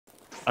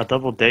I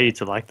double dare you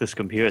to like this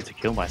computer to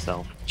kill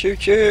myself. Choo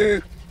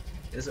choo!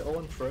 Is it all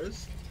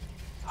unfroze?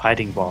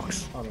 Hiding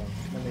box. Hold on,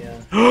 let me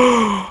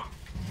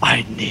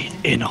I need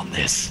in on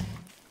this.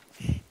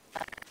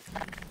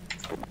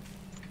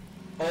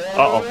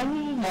 Oh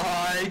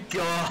my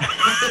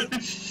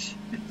gosh!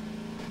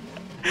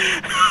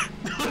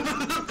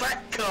 The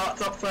back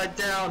cart's upside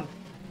down!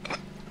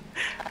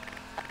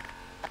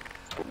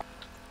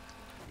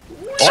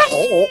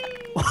 Oh,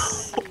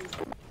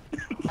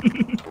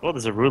 oh,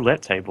 there's a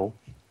roulette table.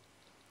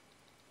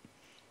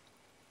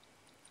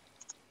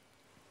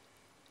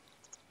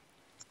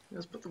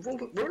 Let's put the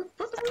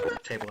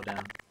roulette table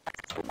down.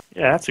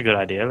 Yeah, that's a good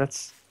idea.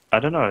 Let's. I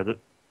don't know.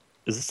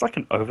 Is this like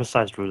an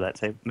oversized roulette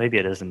table? Maybe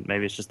it isn't.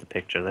 Maybe it's just a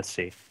picture. Let's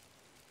see.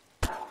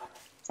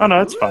 Oh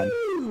no, it's fine.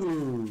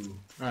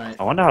 Alright.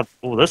 I wonder how.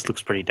 Oh, this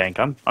looks pretty dank.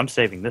 I'm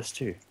saving this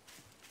too.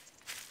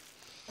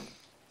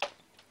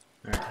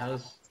 Alright,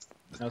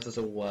 how does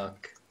it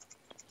work?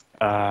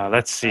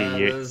 Let's see.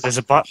 There's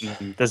a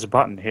button. There's a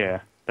button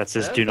here that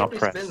says "Do not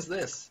press." Spins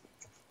this.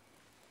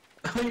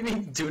 What do you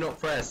mean, do not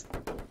press?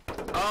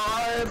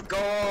 I've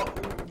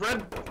got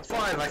red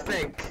 5, I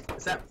think.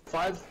 Is that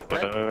 5?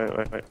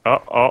 Wait.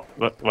 Oh,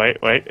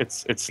 wait.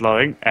 It's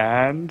slowing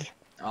and.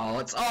 Oh,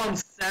 it's on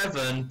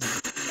 7.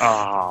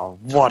 Oh,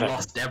 what a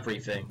lost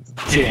everything.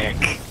 dick.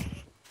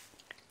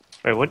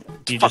 Wait, what?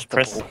 You just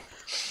press.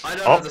 I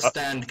don't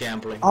understand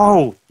gambling.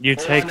 Oh, you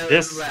All take I know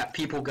this. is that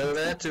people go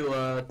there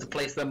to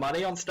place their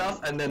money on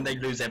stuff, and then they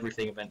lose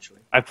everything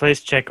eventually. I place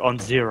check on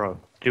 0.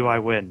 Do I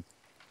win?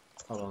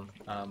 Hold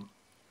on.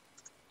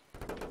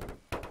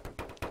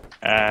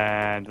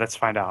 And let's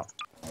find out.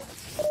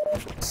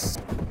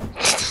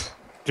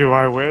 Do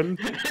I win?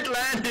 It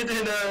landed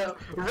in a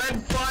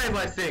red 5,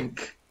 I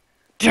think.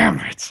 Damn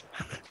it!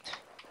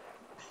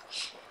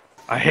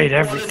 I hate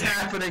everything. What is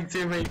happening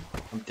to me?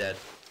 I'm dead.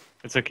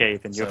 It's okay,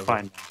 Ethan. You're over.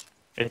 fine.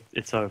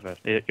 It's over.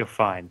 You're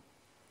fine.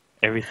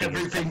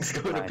 Everything's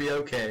going to fine. be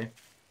okay.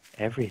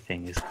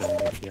 Everything is going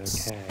to be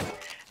okay.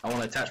 I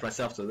want to attach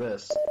myself to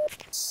this.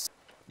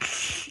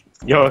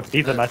 Yo,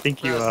 Ethan, I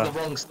think you That's the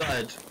wrong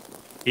side.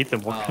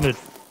 Ethan,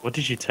 what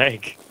did you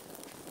take?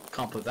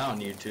 Can't put that on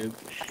YouTube.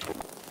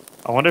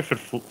 I wonder if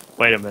it.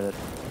 Wait a minute.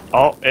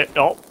 Oh,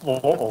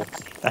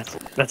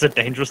 that's a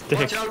dangerous dick.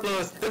 Watch out,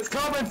 Lewis! It's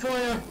coming for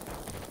you!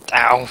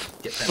 Ow!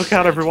 Look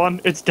out, everyone!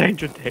 It's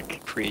danger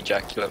dick.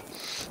 Pre-ejaculate.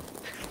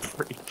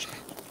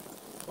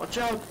 Watch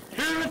out!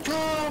 Here it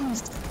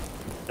comes!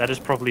 That is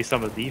probably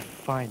some of the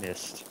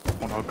finest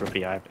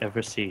pornography I've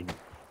ever seen.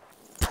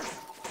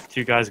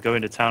 Two guys go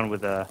into town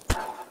with a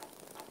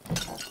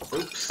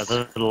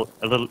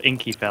little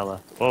inky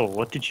fella. Whoa,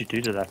 what did you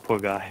do to that poor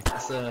guy?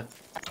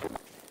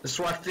 That's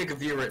what I think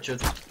of you,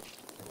 Richard.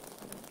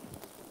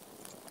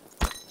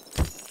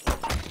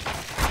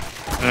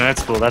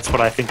 That's cool, that's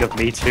what I think of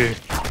me too.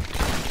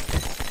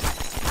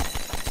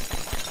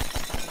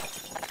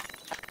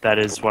 That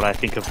is what I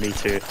think of me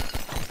too.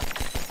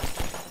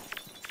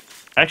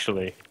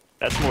 Actually,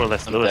 that's more or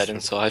less I'm Lewis. dead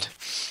inside.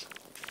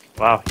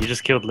 Wow, you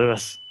just killed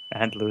Lewis.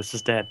 And Lewis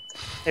is dead.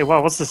 Hey,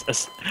 wow, what's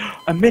this?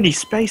 A mini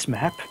space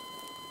map?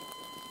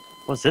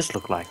 What's this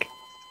look like?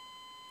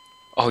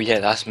 Oh yeah,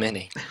 that's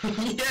mini. Yeah,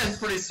 it's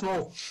pretty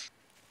small.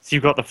 So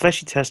you've got the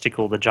fleshy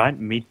testicle, the giant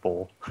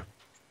meatball.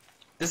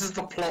 This is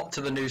the plot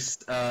to the new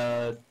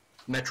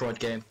Metroid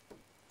game.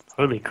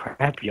 Holy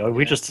crap, yo,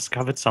 we just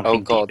discovered something. Oh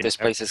god, deep this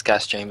in place is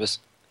gas chambers.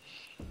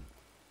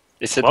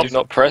 It said Well- do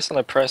not press and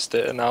I pressed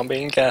it and now I'm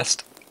being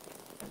gassed.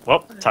 Well,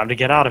 time to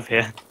get out of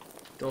here.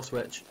 Door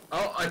switch.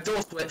 Oh, I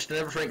door switched and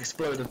everything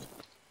exploded.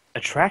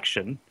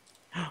 Attraction?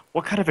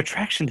 What kind of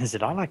attraction is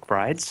it? I like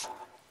rides.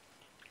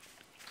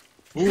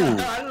 Ooh.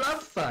 I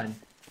love fun.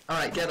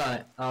 Alright, get on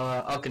it.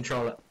 I'll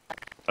control it.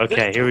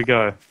 Okay, here we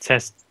go.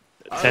 Test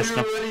Are you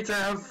number. ready to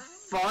have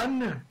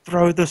fun?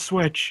 Throw the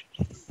switch.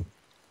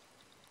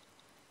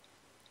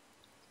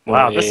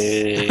 Wow, this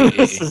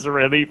this is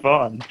really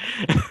fun.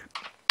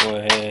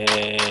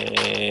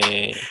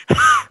 Wait.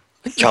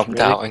 Jumped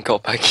really- out and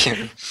got back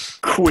in.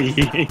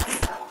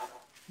 Queef.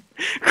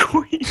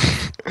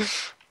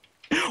 Queef.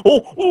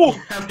 Oh!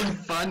 You having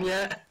fun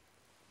yet?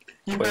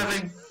 You Wait.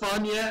 having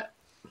fun yet?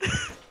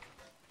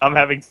 I'm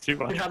having too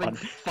much You having fun.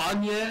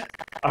 fun yet?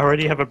 I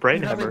already have a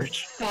brain You having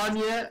hemorrhage. fun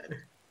yet?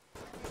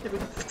 You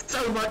having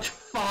so much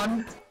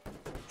fun?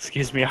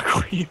 Excuse me, I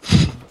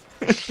queef.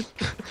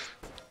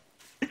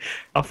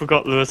 I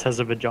forgot Lewis has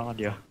a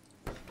vagina.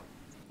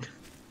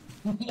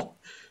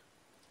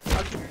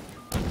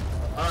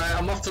 Alright,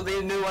 I'm off to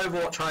the new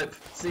Overwatch hype.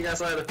 See you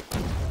guys later.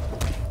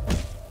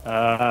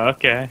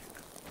 Okay.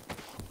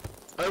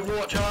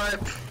 Overwatch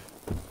hype!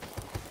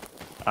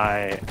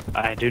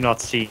 I do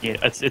not see it.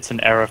 It's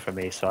an error for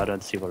me, so I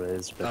don't see what it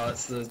is. But Oh,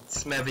 it's the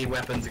smevy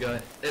weapons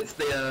guy. It's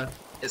the,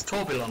 it's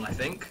Tourbillon, I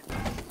think.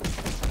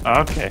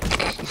 okay.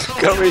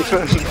 Go,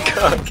 Ethan,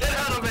 go. Get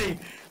out of me!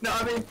 No,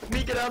 I mean,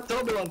 me get out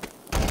Tourbillon!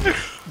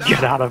 No.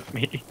 Get out of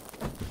me.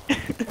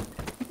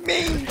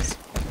 Memes!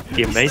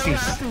 The amazing,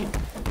 So happy.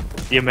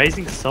 the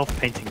amazing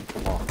self-painting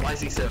block. Why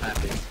is he so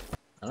happy?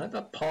 I like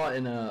that part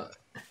in a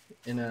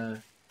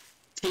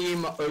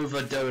team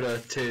over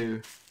Dota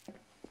 2,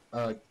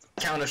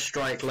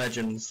 Counter-Strike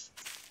Legends,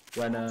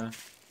 when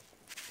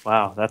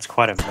Wow, that's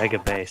quite a mega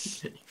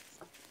base.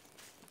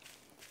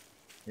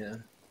 yeah.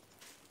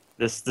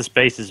 This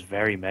base is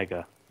very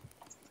mega.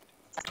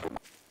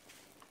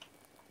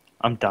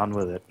 I'm done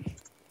with it.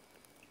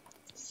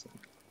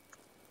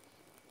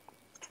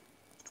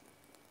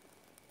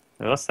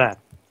 What's that?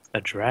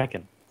 A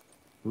dragon.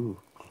 Ooh.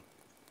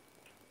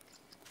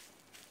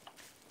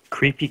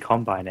 Creepy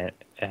Combine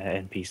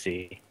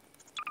NPC.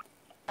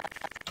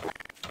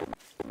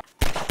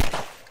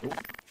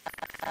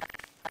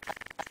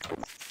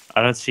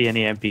 I don't see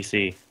any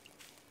NPC.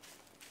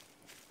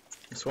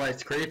 That's why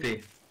it's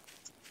creepy.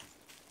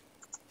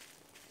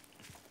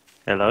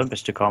 Hello,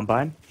 Mr.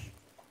 Combine?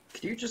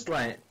 Could you just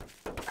like...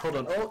 Hold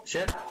on. Oh,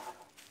 shit.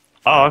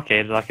 Oh,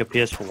 okay, it like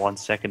appears for 1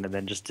 second and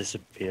then just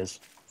disappears.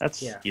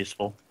 That's Yeah.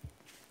 useful.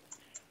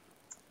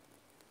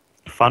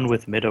 Fun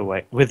with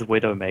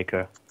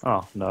Widowmaker.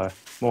 Oh no,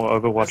 more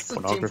Overwatch That's the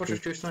Team pornography. Fortress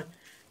 2 snipe.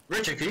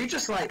 Richard, could you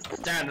just like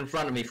stand in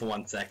front of me for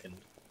 1 second?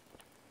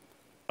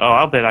 Oh,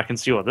 I'll bet I can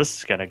see where this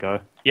is gonna go.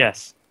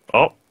 Yes.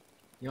 Oh,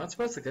 You're not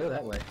supposed to go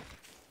that way.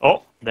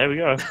 oh, there we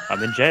go.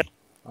 I'm in jail.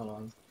 Hold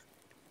on.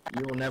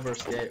 You will never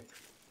escape.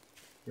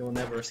 You will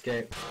never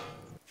escape.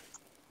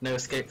 No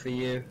escape for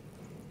you.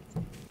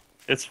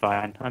 It's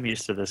fine. I'm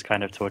used to this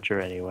kind of torture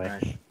anyway.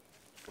 Right.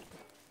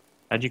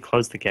 How'd you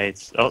close the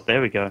gates? Oh,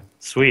 there we go.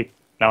 Sweet.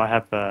 Now I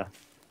have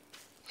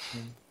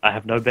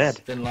no bed.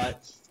 Spin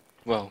lights.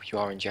 Well, you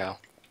are in jail.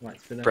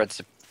 Lights spin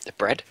Bread's a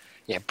bread?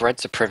 Yeah,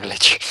 bread's a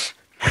privilege.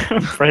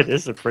 Bread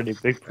is a pretty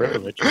big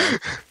privilege.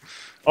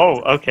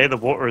 Oh, okay. The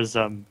water is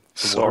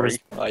Sorry,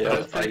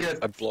 That's pretty good.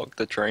 I blocked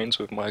the drains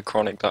with my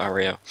chronic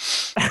diarrhea.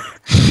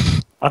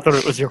 I thought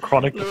it was your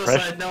chronic Lewis, I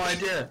depression. had no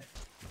idea.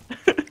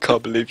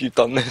 Can't believe you've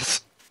done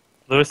this.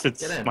 Lewis,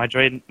 it's Get in.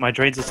 my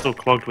drains are still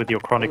clogged with your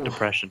chronic Ooh.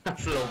 depression.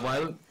 That's a little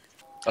violent.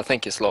 I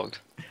think it's logged.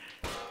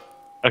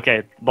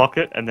 Okay, lock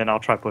it and then I'll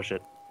try push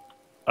it.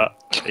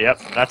 Yep,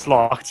 that's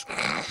locked.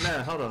 No,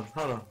 hold on,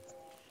 hold on.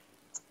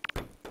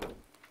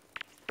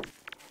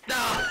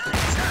 No!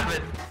 It's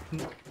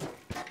happened!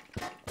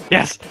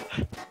 Yes.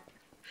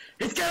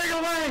 It's getting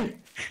away!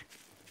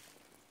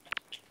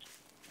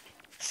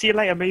 See you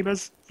later,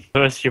 memers.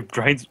 Lewis, your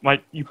drains,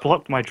 you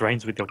blocked my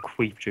drains with your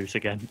queef juice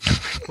again.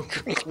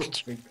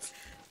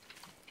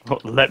 Oh,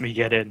 let me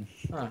get in.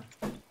 Ah,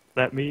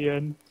 Let me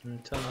in.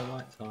 turn the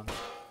lights on.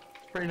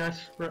 Pretty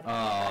nice.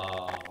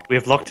 Oh. We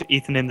have locked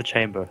Ethan in the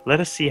chamber. Let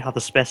us see how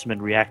the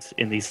specimen reacts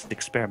in these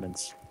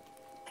experiments.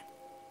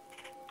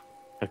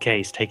 Okay,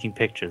 he's taking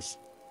pictures.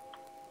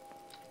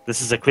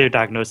 This is a clear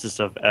diagnosis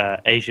of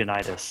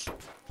Asianitis.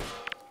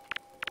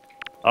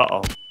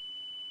 Uh-oh.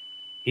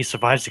 He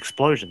survives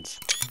explosions.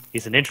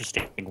 He's an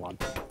interesting one.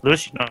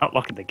 Lewis, you're not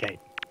locking the gate.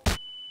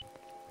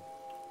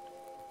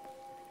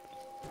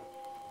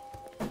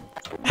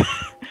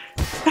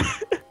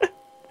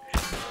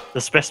 The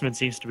specimen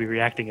seems to be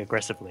reacting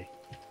aggressively.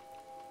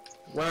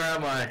 Where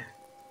am I?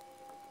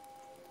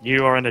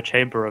 You are in a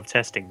chamber of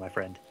testing, my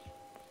friend.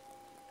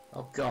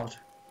 Oh god.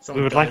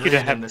 We would like you to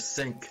diarrhea have- in the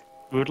sink.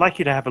 We would like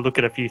you to have a look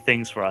at a few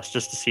things for us,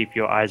 just to see if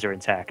your eyes are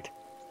intact.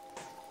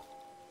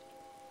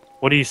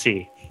 What do you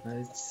see?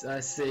 I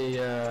see,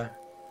 it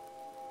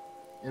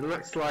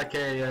looks like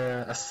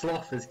a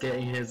sloth is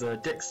getting his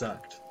dick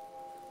sucked.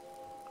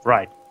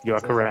 Right, you are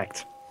So-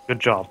 correct. Good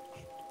job.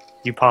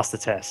 You passed the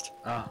test.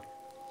 Ah.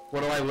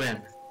 What do I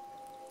win?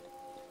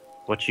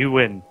 What you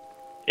win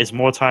is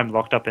more time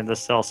locked up in this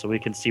cell so we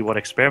can see what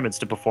experiments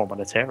to perform on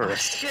a Oh,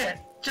 terrorist. shit!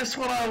 Just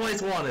what I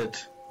always wanted.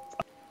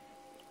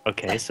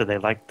 Okay, so they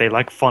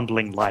like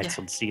fondling lights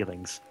Yeah. on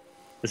ceilings.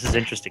 This is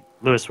interesting.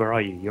 Lewis, where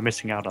are you? You're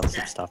missing out on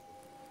some stuff.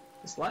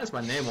 This light has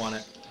my name on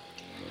it.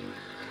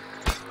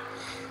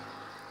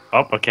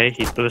 Oh, okay,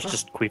 Lewis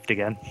just queefed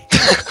again.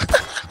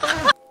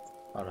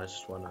 Oh, I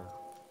just wanna...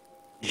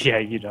 Yeah,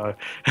 you know.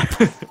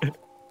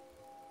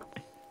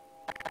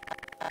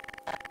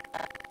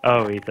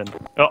 Oh, Ethan.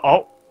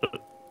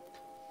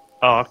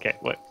 Oh, okay,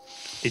 wait.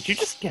 Did you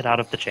just get out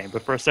of the chamber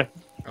for a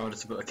second? I wanted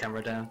to put the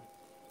camera down.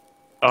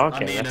 Oh, okay.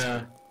 I mean,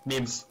 that's-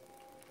 memes.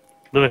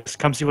 Lewis,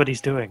 come see what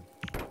he's doing.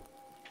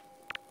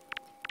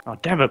 Oh,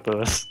 damn it,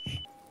 Lewis.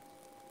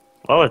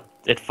 Well,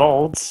 it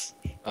folds.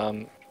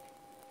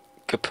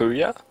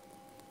 Kapuya?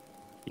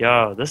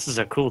 Yo, this is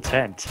a cool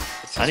tent.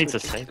 This I is need to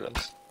save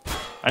ridiculous.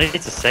 I need to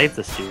save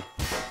this dude.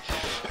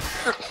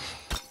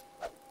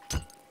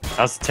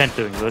 How's the tent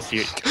doing, Lewis?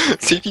 You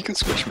See if you can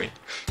squish me.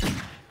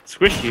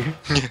 squish you?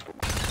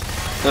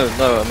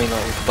 No, I mean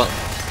like with the button.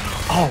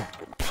 Oh,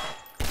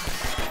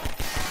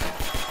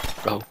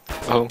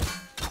 Oh.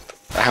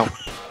 Ow.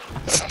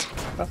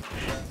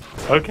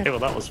 okay, well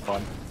that was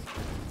fun.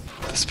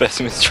 The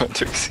specimen's trying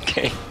to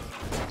escape.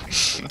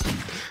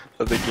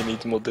 I think he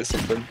needs more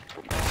discipline.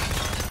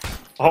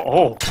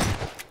 Oh.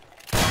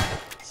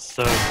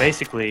 So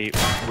basically,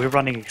 we're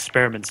running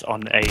experiments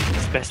on a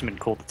specimen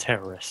called the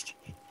Terrorist.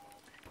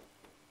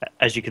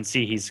 As you can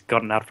see, he's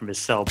gotten out from his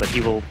cell, but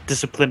he will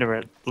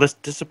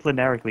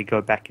disciplinarily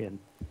go back in.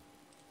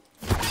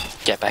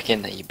 Get back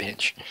in there, you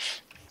bitch.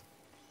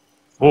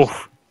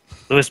 Oh,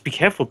 Lewis, be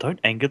careful! Don't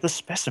anger the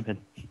specimen.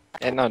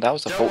 Yeah, no, that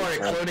was a Don't fault. worry,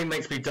 cloning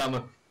makes me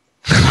dumber.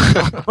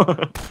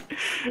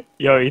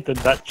 Yo, Ethan,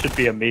 that should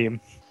be a meme.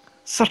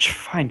 Such a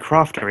fine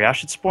craftery. I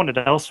should spawn it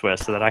elsewhere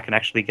so that I can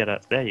actually get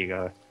it. There you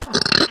go.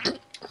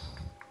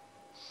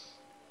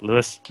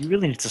 Lewis, you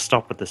really need to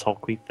stop with this whole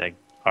creep thing.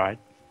 Alright?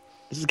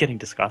 This is getting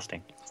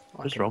disgusting.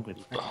 What is wrong with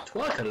you? I can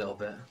twerk a little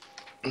bit.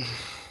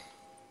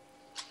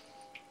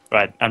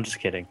 Right, I'm just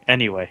kidding.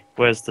 Anyway,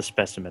 where's the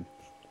specimen?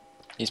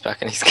 He's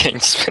back in his game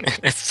spinning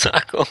in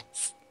circles.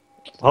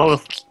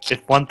 Well,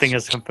 if one thing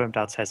is confirmed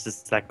our test,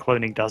 it's that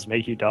cloning does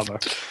make you dumber.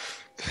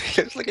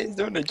 He looks like he's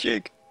doing a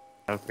jig.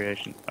 No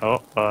creation.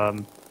 Oh,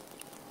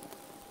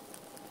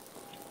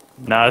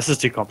 Nah, this is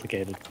too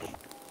complicated.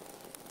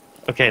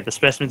 Okay, the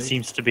specimen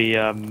seems to be,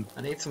 I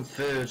need some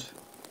food.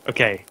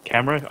 Okay,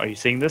 camera, are you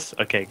seeing this?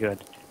 Okay,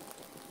 good.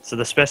 So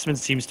the specimen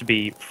seems to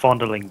be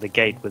fondling the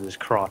gate with his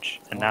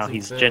crotch, and now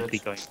he's gently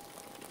going... Do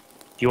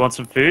you want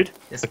some food?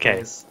 Yes, Okay.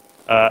 please.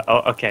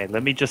 Okay,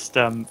 let me just,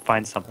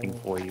 find something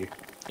for you.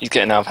 He's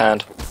getting out of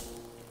hand.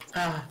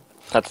 Ah,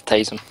 Had to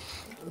tase him.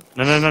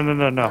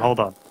 No, hold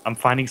on. I'm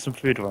finding some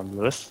food for him,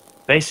 Lewis.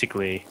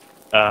 Basically,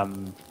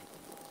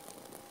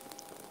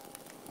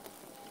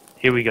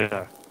 here we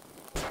go.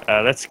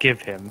 Let's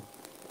give him...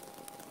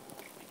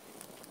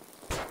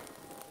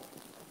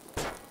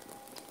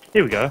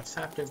 Here we go. what's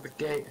happening with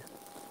the gate?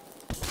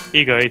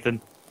 Here you go,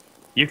 Ethan.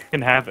 You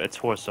can have a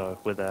torso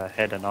with a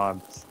head and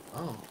arms.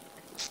 Oh.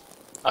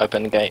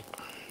 Open the gate.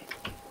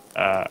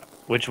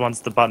 Which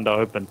one's the button to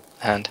open?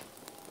 Hand.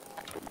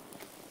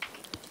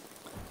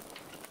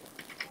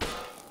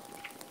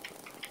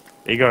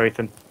 There you go,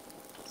 Ethan.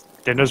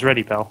 Dinner's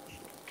ready, pal.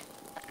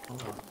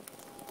 Hold on.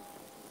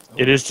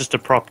 It is just a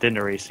prop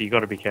dinnery, so you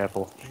gotta be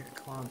careful. I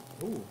can't.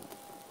 Ooh.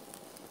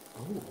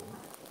 Ooh.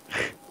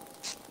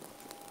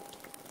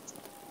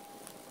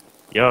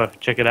 Yo,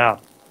 check it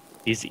out.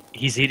 He's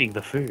eating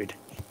the food.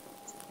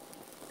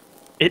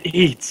 It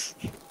eats.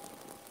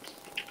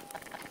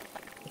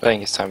 I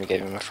think it's time we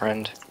gave him a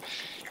friend.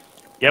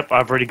 Yep,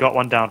 I've already got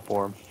one down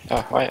for him.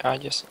 Oh, wait,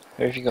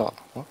 who have you got?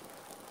 What?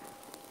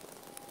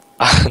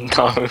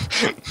 No,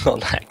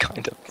 not that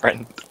kind of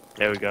friend.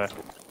 There we go.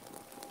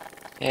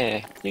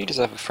 Yeah, you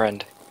deserve a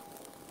friend.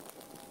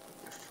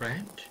 A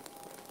friend?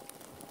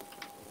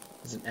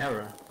 There's an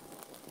error.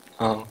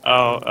 Oh,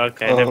 Oh,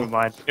 okay, Oh. never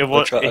mind. It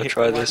was I'll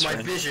try My, this my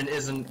friend. vision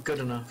isn't good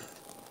enough.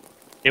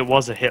 it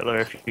was a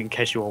Hitler, in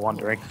case you were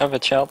wondering. Have a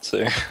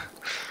Chaozu.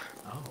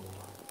 Oh.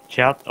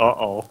 Shout!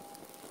 Uh-oh.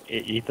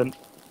 Ethan,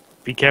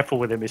 be careful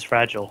with him. He's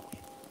fragile.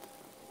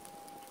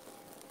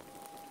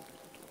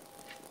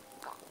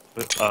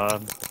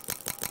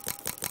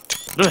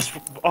 Lewis.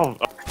 Oh.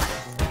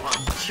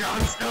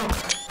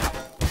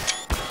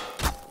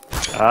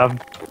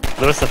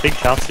 Lewis, I think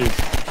Chaozu.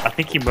 I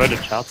think he murdered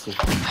Chaozu.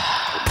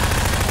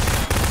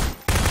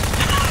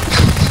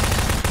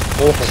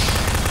 Oh.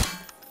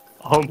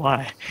 Oh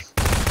my.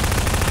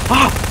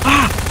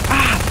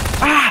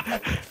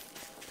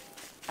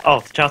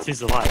 Oh,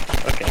 Chaozu's alive.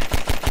 Okay.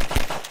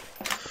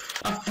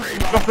 I'm free,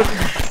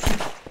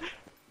 motherfucker!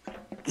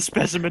 The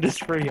specimen is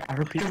free. I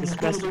repeat, the Rule the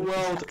specimen.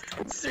 world!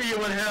 See you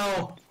in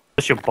hell!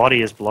 Your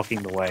body is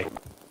blocking the way.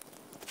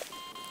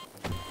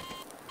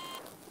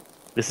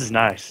 This is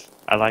nice.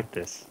 I like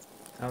this.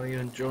 How are you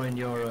enjoying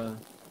your, Are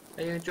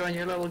you enjoying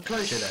your little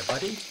enclosure there,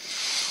 buddy?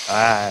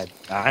 I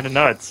don't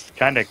know. It's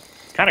kind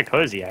of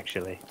cozy,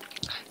 actually.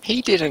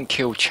 He didn't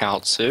kill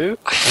Chaozu.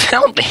 I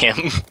found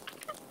him.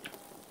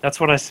 That's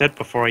what I said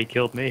before he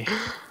killed me.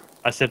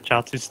 I said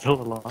Chaozu's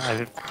still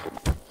alive.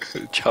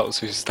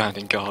 Chaozu's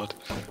standing guard.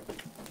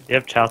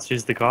 Yep,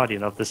 Chaozu's the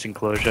guardian of this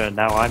enclosure, and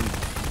now I'm...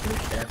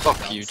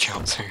 Fuck you,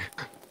 Chaozu.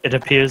 It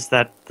appears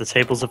that the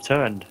tables have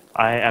turned.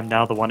 I am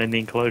now the one in the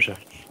enclosure.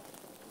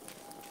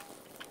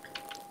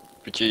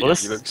 Vegeta, Well,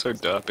 this- you look so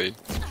derpy.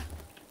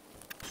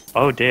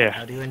 Oh dear.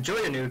 How do you enjoy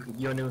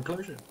your new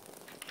enclosure?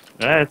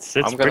 It's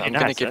I'm pretty gonna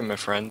nice. give him a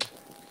friend.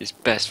 His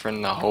best friend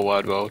in the whole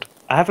wide world.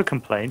 I have a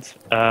complaint.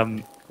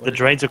 The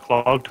drains are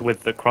clogged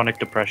with the chronic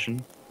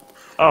depression.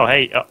 Oh,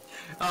 hey.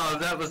 Oh,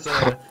 that was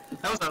that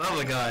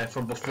other guy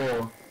from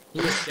before. He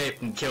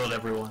escaped and killed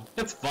everyone.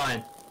 It's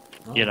fine.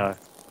 Oh. You know.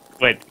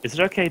 Wait, is it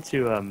okay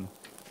to,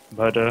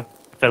 murder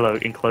fellow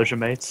enclosure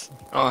mates?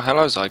 Oh,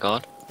 hello,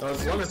 Zygarde.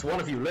 As long as one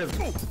of you lives.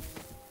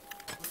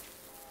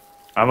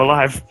 I'm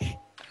alive.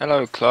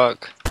 Hello,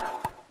 Clark.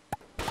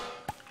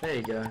 There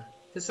you go.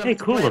 There's something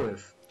Hey, cool. to play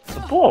with. The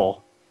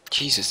ball.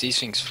 Jesus, these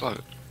things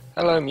float.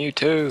 Hello,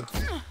 Mewtwo.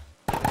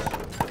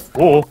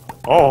 Oh.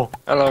 Oh.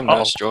 Hello,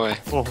 Nurse Joy.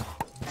 Oh.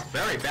 It's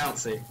very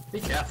bouncy. Be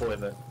careful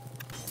with it.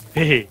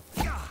 Hehe.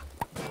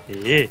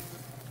 Hehe.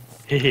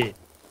 Hehe.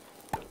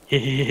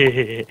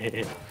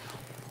 Hehe.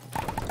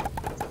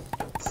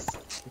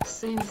 It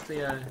seems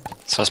the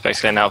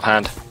Suspect's getting out of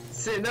hand.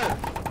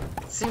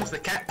 it seems the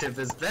captive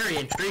is very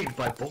intrigued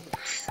by balls.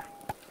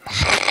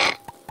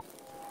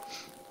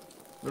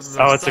 This is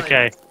Oh, it's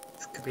okay.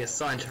 This could be a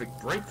scientific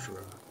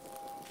breakthrough.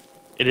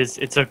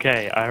 It's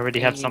okay. I already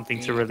have something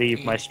to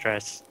relieve my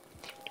stress.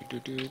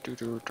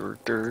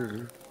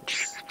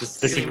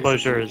 This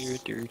enclosure is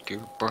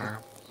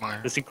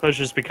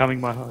becoming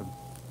my home.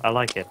 I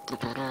like it.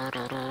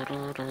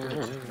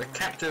 The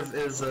captive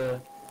is the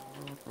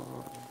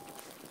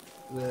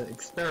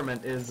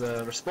experiment is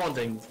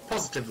responding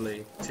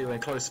positively to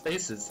enclosed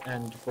spaces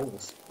and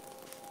balls.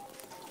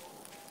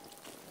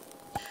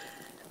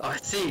 Oh, I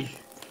see.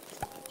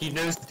 He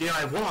knows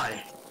DIY.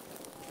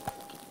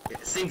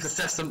 It seems the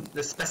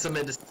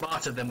specimen is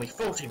smarter than we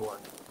thought he was.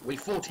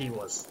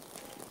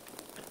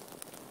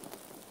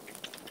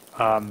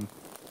 The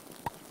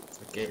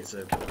gate is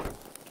open.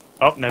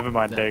 Oh, never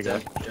mind. No, There you go.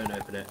 don't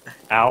open it.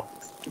 Ow.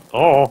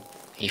 Oh.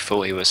 He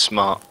thought he was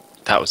smart.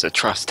 That was a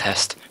trust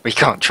test. We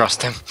can't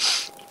trust him.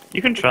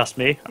 You can trust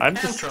me. I'm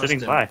Can just trust sitting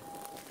him. by.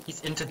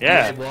 He's into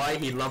Yeah. DIY,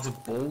 he loves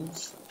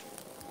balls.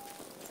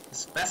 The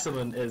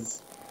specimen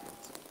is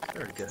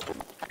very good.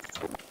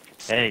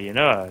 Hey, you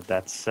know,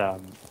 that's,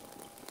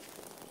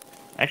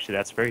 actually,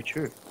 that's very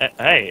true.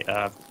 Hey,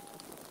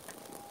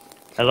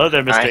 hello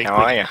there, Mr. Hi, Inkling. how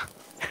are you?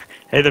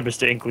 Hey there,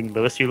 Mr. Inkling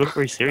Lewis. You look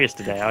very serious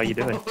today. How are you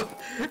doing?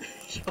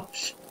 Your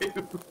shoe.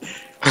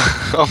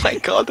 Oh my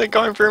god, they're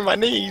going through my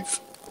knees!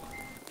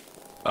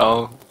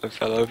 Oh, I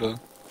fell over.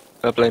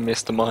 I blame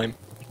Mr. Mime.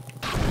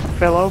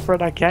 Fell over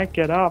and I can't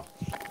get up.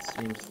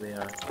 Seems they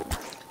are.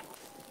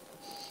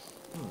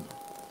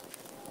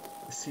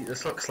 See,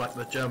 this looks like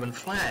the German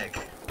flag.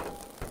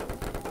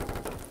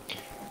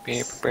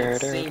 It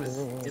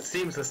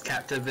seems this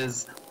captive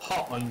is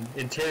hot on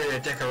interior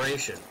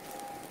decoration.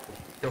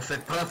 He'll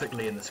fit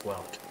perfectly in this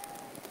world.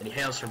 And he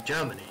hails from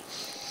Germany.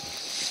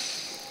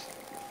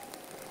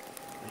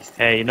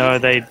 Hey, you know,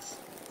 they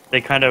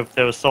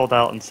were sold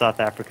out in South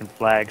African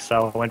flags,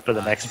 so I went for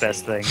the next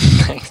best thing.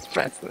 Next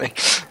best thing.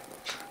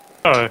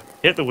 Oh,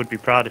 Hitler would be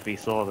proud if he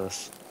saw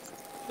this.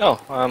 Oh,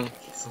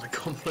 He's an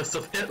accomplice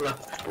of Hitler.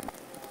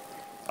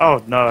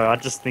 Oh, no, I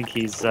just think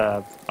he's,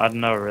 I don't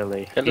know,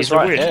 really. Hitler's He's a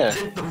right weird... here.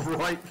 Did the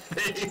right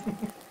thing.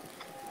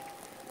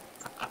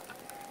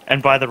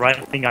 And by the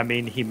right thing, I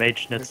mean he made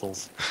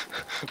schnitzels.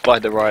 By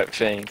the right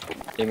thing,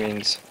 he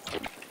means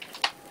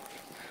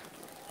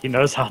He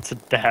knows how to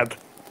dab.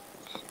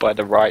 by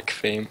the right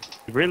theme.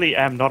 I really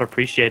am not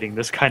appreciating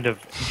this kind of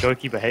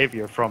jokey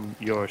behavior from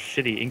your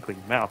shitty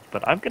inkling mouth,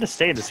 but I'm gonna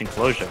stay in this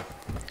enclosure.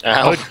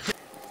 Ow.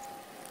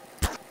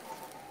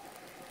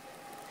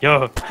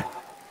 Yo,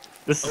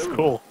 this is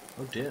cool.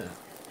 Oh dear.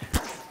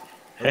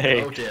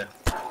 Hey. Oh dear.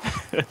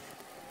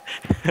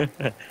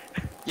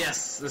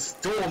 Yes, this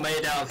door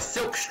made out of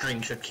silk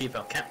string should keep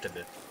our captive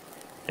in.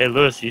 Hey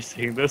Lewis, you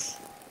seeing this?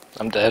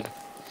 I'm dead.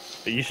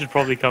 But you should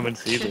probably come and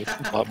see this.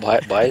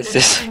 Why is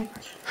this?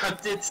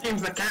 It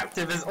seems the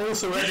captive is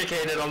also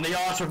educated on the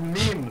art of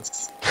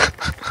memes.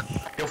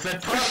 You'll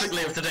fit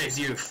perfectly with today's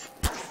youth.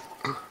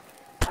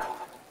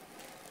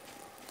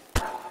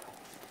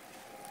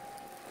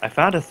 I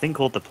found a thing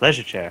called the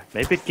pleasure chair.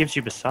 Maybe it gives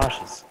you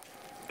massages.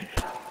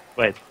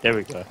 Wait, there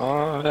we go.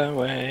 On the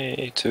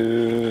way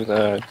to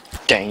the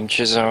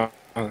danger zone.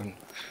 Oh,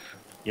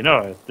 You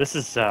know, this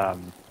is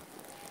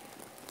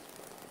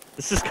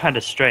kind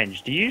of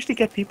strange. Do you usually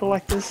get people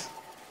like this?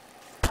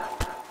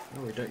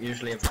 No, we don't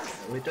usually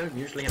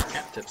have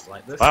captives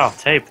like this. Wow,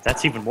 tape.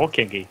 That's even more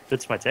kinky.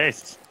 Fits my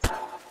tastes.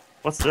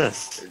 What's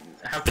this?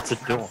 It's a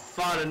door. Have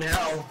fun in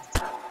hell.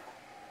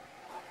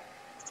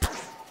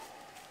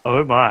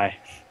 Oh my.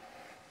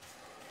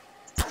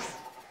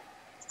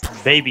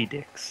 Baby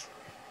dicks.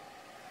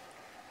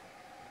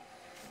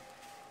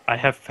 I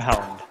have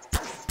found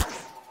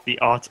the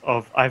art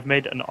of... I've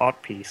made an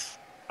art piece.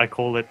 I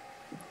call it...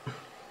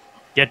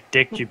 Get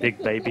dicked, you big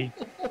baby.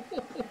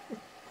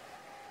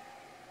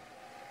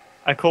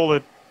 I call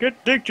it...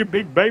 Get dicked, you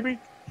big baby.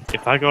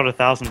 If I got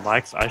 1,000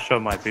 likes, I show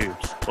my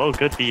boobs. Well,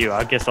 good for you.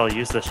 I guess I'll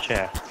use this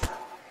chair.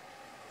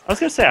 I was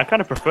gonna say, I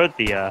kind of preferred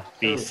the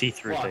Oh,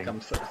 see-through fuck, thing.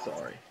 I'm so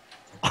sorry.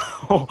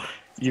 Oh,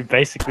 you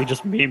basically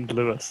just memed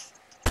Lewis.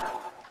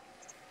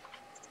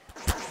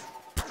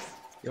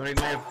 You want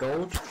to made of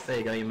gold? There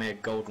you go, you made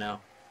of gold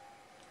now.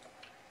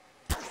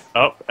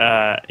 Oh,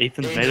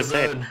 Ethan's made of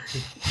tape. zone.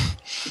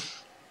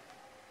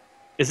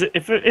 Is it,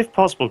 if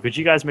possible, could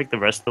you guys make the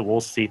rest of the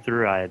walls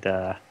see-through? I'd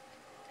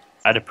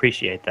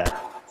appreciate that.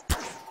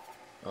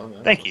 Oh,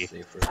 that's Thank so you.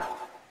 see-through.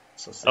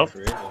 So Oh.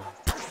 see-through either.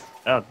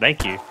 Oh,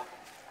 thank you.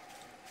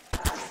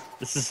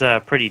 This is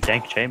a pretty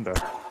dank chamber.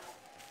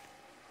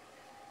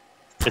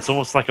 It's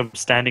almost like I'm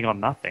standing on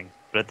nothing,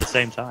 but at the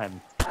same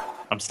time,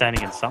 I'm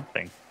standing in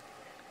something.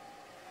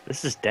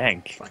 This is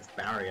dank. It's like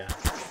barrier.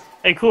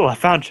 Hey, cool, I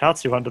found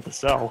Chaozu under the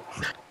cell.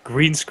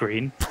 Green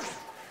screen.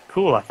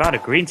 Cool, I found a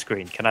green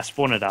screen. Can I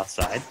spawn it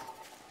outside?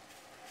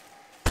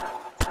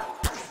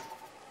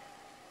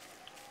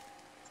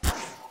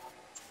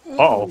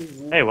 Uh-oh.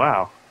 Hey,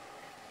 wow.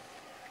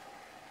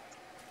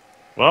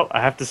 Well,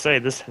 I have to say,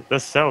 this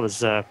cell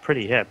is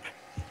pretty hip.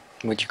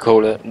 Would you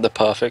call it the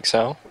perfect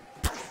cell?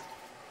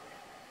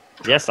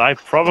 Yes, I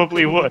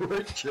probably would.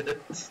 Richard.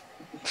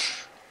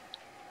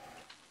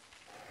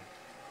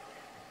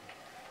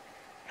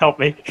 Help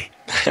me.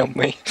 Help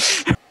me.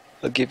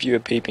 I'll give you a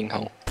peeping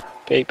hole.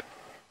 Peep.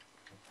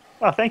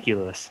 Oh, thank you,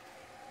 Lewis.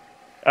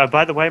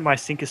 By the way, my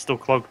sink is still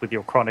clogged with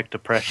your chronic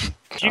depression.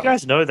 Do you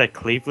guys know that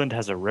Cleveland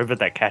has a river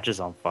that catches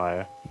on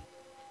fire?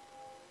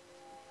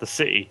 The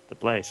city, the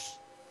place.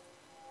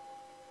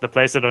 The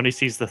place that only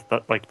sees the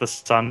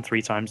sun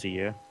 3 times a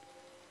year.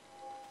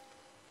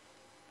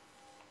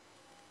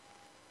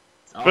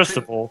 First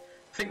of all,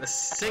 I think the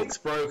sink's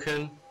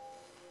broken.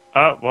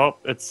 well,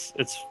 it's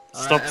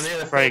stopped I'm here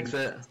to spraying. fix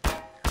it.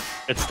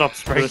 It stopped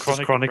spraying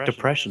chronic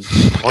depression,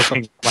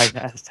 clogging my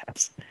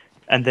nastas,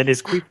 and then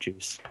his queef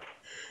juice.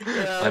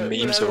 My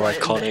memes are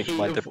iconic.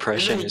 My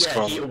depression is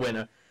chronic.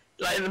 Winter.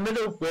 Like in the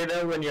middle of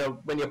winter, when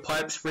your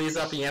pipes freeze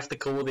up and you have to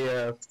call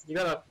the you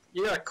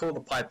gotta call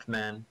the pipe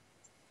man.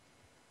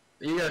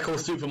 You gotta call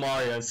Super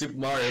Mario. Super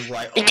Mario's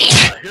like, oh,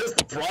 here's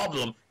the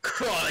problem: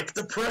 chronic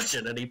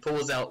depression, and he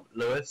pulls out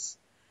Lewis.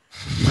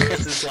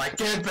 Lewis is like,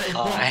 get baby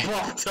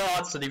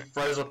Pop-Tarts, and he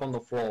throws up on the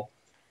floor.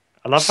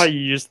 I love how you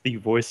use the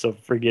voice of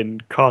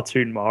friggin'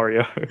 cartoon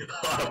Mario.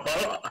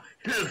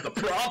 Here's the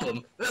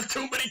problem: there's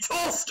too many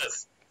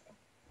toasters.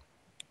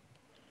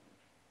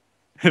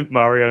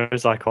 Mario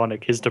is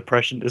iconic. His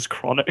depression is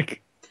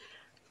chronic.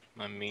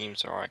 My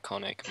memes are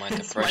iconic. My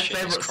It's depression my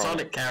is favorite chronic.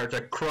 Sonic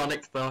character,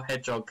 Cronic the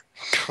Hedgehog.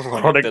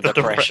 Chronic the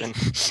depression.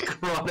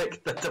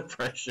 Cronic the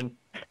depression.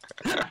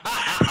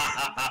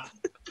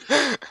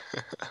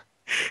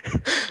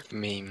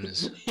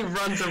 Memes. He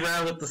runs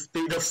around at the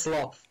speed of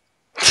sloth.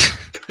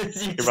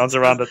 He runs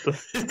around at the.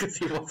 Because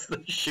he wants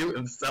to shoot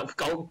himself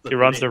constantly. He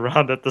runs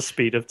around at the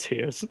speed of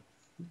tears.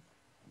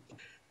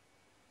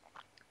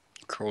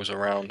 Crawls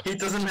around. He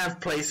doesn't have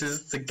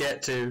places to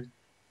get to.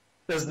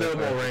 There's no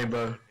more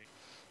rainbow.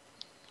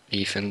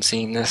 Ethan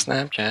seen the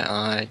Snapchat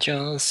I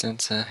just sent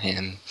to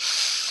him.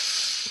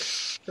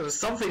 There was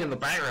something in the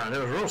background. It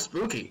was real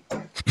spooky.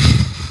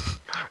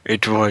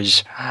 It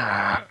was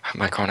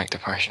my chronic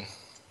depression.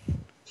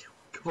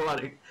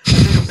 Chronic. I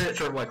took a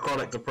picture of my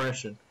chronic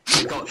depression.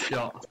 I got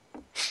shot.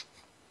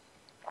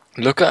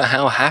 Look at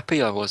how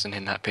happy I wasn't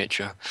in that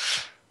picture.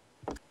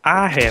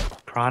 I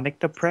have chronic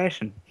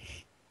depression.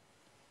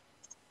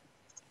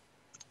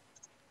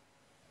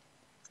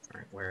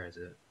 Alright, where is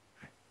it?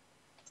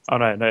 Oh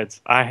no,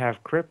 it's I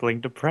have crippling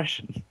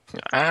depression.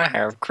 I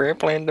have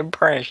crippling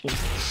depression.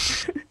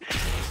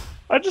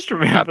 I just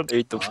remembered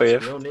Update the Oh, that's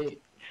fifth. real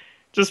neat.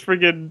 just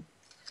friggin'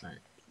 Right.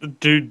 the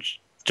dude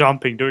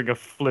jumping, doing a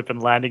flip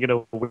and landing in a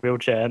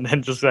wheelchair, and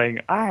then just saying,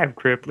 I have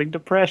crippling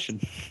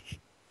depression.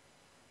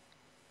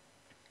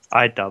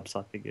 iDubbbz,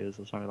 I think it is,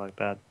 or something like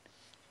that.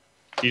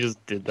 He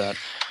just did that.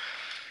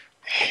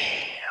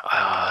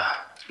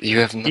 You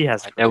have He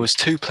has there was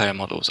 2 player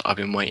models I've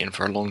been waiting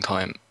for a long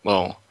time.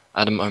 Well,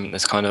 at the moment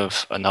there's kind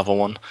of another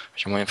one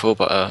which I'm waiting for,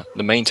 but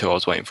the main 2 I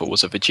was waiting for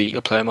was a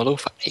Vegeta player model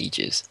for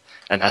ages,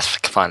 and that's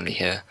finally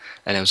here.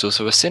 And there was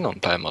also a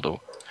Sinon player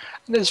model.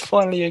 And there's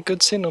finally a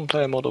good Sinon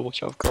player model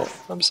which I've got.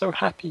 I'm so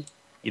happy.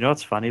 You know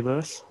what's funny,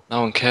 Lewis?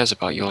 No one cares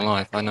about your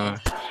life, I know.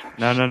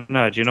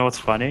 No. Do you know what's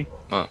funny?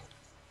 What?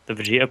 The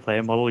Vegeta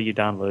player model you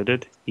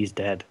downloaded, he's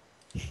dead.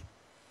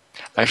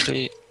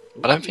 Actually,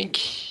 I don't think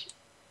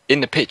in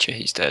the picture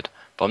he's dead,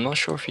 but I'm not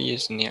sure if he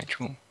is in the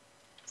actual.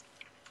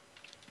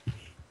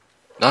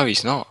 No,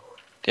 he's not.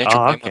 The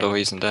actual player model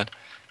isn't dead.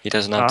 He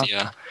doesn't have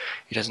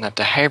he doesn't have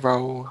the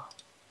hero.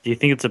 Do you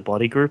think it's a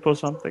body group or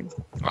something?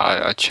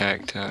 I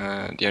checked.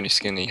 The only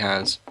skin he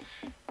has.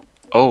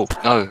 Oh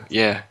no,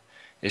 yeah,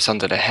 it's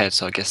under the head,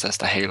 so I guess that's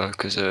the halo.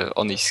 Because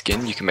on his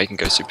skin, you can make him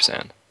go Super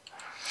Saiyan.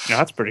 No,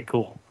 that's pretty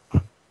cool.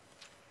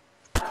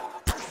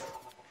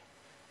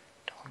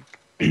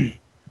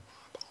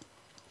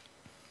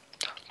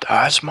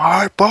 That's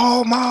my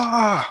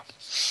Bulma.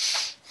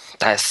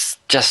 That's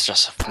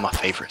just my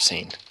favorite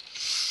scene.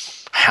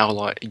 How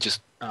like it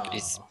just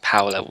his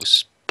power level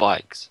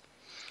spikes.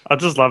 I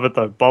just love it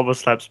though. Bulma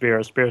slaps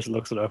Spears. Spears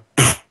looks at her.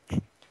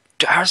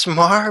 That's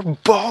my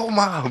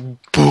Bulma.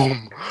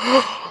 Boom.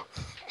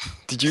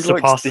 Did you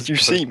Did you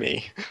see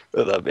me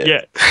at that bit?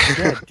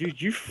 Yeah, dude,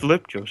 you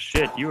flipped your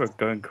shit. You were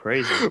going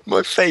crazy.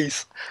 My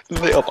face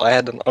lit up. I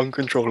had an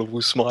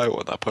uncontrollable smile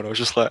at that point. I was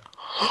just like,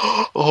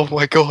 oh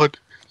my god,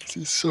 this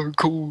is so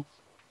cool.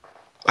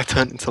 I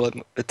turned into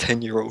like a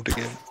 10-year-old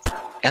again.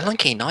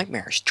 LNK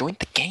Nightmares joined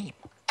the game.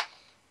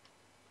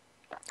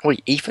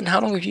 Wait, Ethan,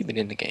 how long have you been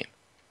in the game?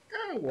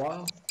 Oh,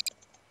 wow.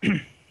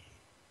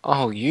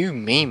 Oh, you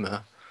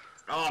memer.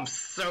 Oh, I'm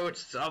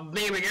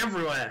memeing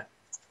everywhere.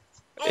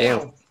 Oh,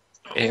 Ew.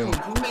 Ew.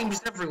 Oh,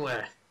 memes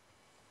everywhere.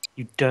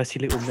 You dirty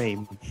little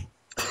meme.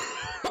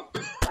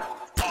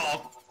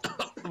 Oh,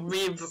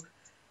 memes.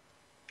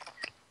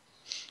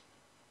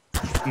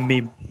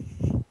 Meme.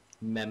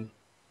 Mem.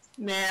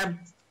 Mem.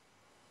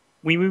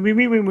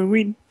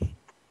 Win.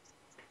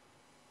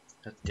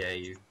 How dare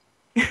you?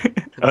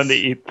 Only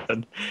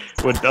Ethan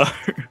would know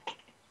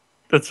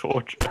the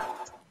torture.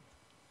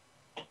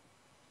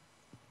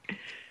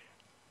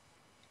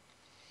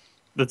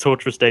 The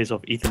torturous days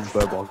of Ethan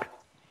Burbog.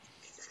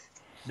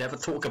 Never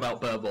talk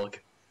about Burbog.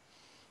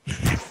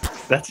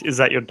 Is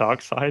that your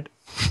dark side?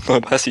 No,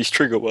 that's his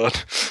trigger word.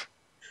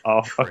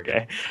 Oh,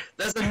 okay.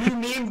 There's a new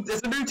meme.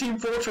 There's a new Team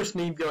Fortress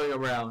meme going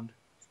around.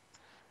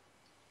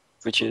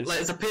 which is Like,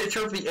 it's a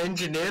picture of the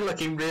engineer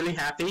looking really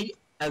happy,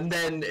 and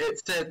then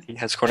it said, he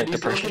has chronic and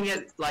he's depression. looking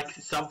at like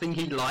something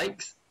he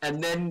likes,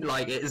 and then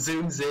like it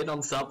zooms in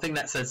on something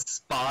that says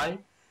spy,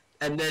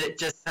 and then it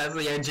just has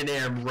the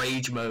engineer in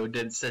rage mode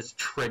and it says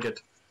triggered.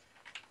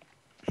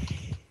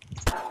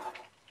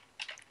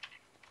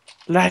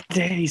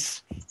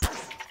 Ladies!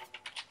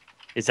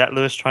 Is that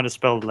Lewis trying to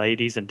spell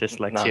ladies and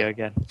dyslexia No.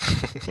 again?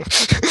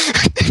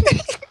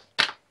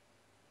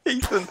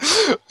 Ethan,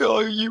 oh,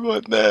 you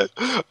weren't there.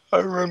 I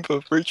remember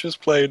Rich was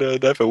playing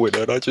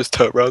Neverwinter, and I just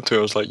turned around to him.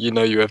 I was like, "You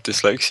know, you have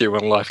dyslexia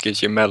when life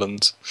gives you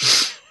melons."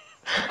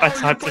 I Oh, you're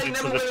typed it playing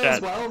into the Neverwinter chat.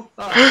 as well?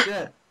 Oh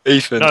shit.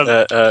 Ethan,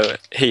 No.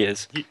 he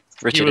is. He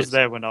Richard was is.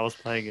 there when I was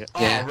playing it.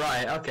 Yeah. Oh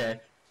right, okay.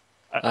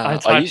 I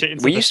typed it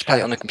into we the used to play it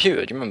chat. on the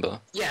computer. Do you remember?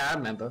 Yeah, I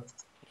remember.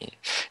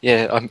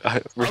 Yeah,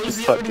 I Richard was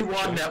the typed only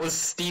it. one that was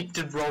steeped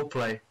in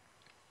roleplay.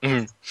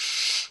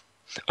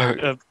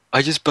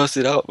 I just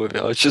busted out with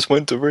it. I just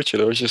went to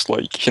Richard. I was just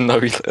like, you know,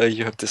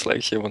 you have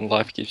dyslexia when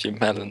life gives you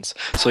melons.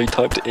 So he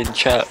typed it in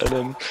chat,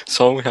 and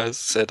someone has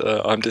said,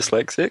 I'm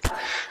dyslexic.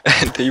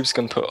 And he was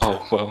going to put,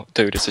 oh, well,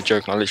 dude, it's a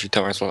joke. And I literally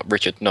turned around and I was like,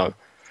 Richard, no.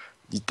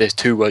 There's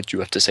 2 words you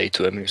have to say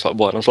to him. And he was like,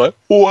 what? And I was like,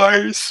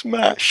 why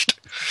smashed?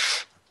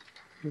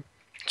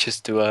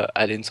 Just to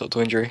add insult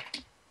to injury.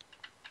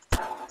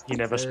 He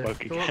never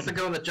spoke Who wants to again.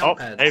 go on the Oh, jump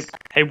pads?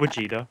 hey,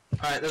 Vegeta.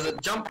 Alright, there's a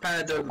jump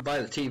pad over by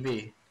the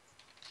TV.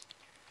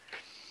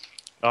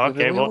 Oh,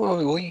 okay,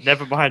 well, Wait.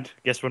 never mind.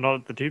 Guess we're not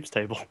at the tubes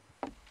table.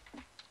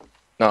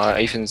 No,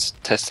 Ethan's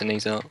testing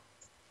these out.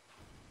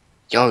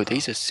 Yo,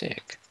 these are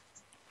sick.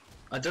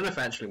 I don't know if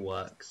it actually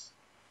works.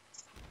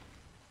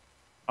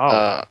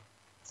 Oh,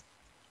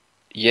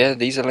 Yeah,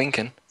 these are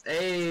Lincoln.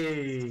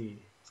 Hey!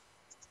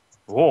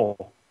 whoa.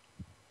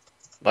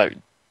 Like,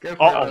 Go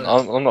for Oh,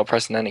 it. I'm not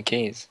pressing any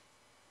keys.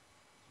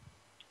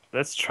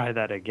 Let's try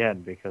that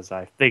again because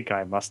I think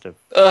I must have.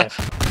 Bam!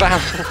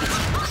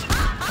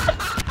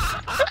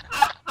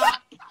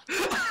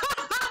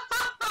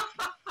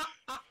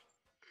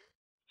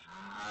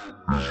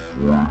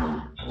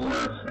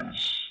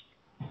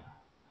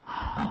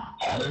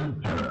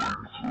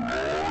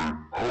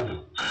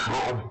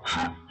 I've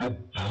captured the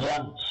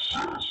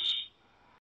princess.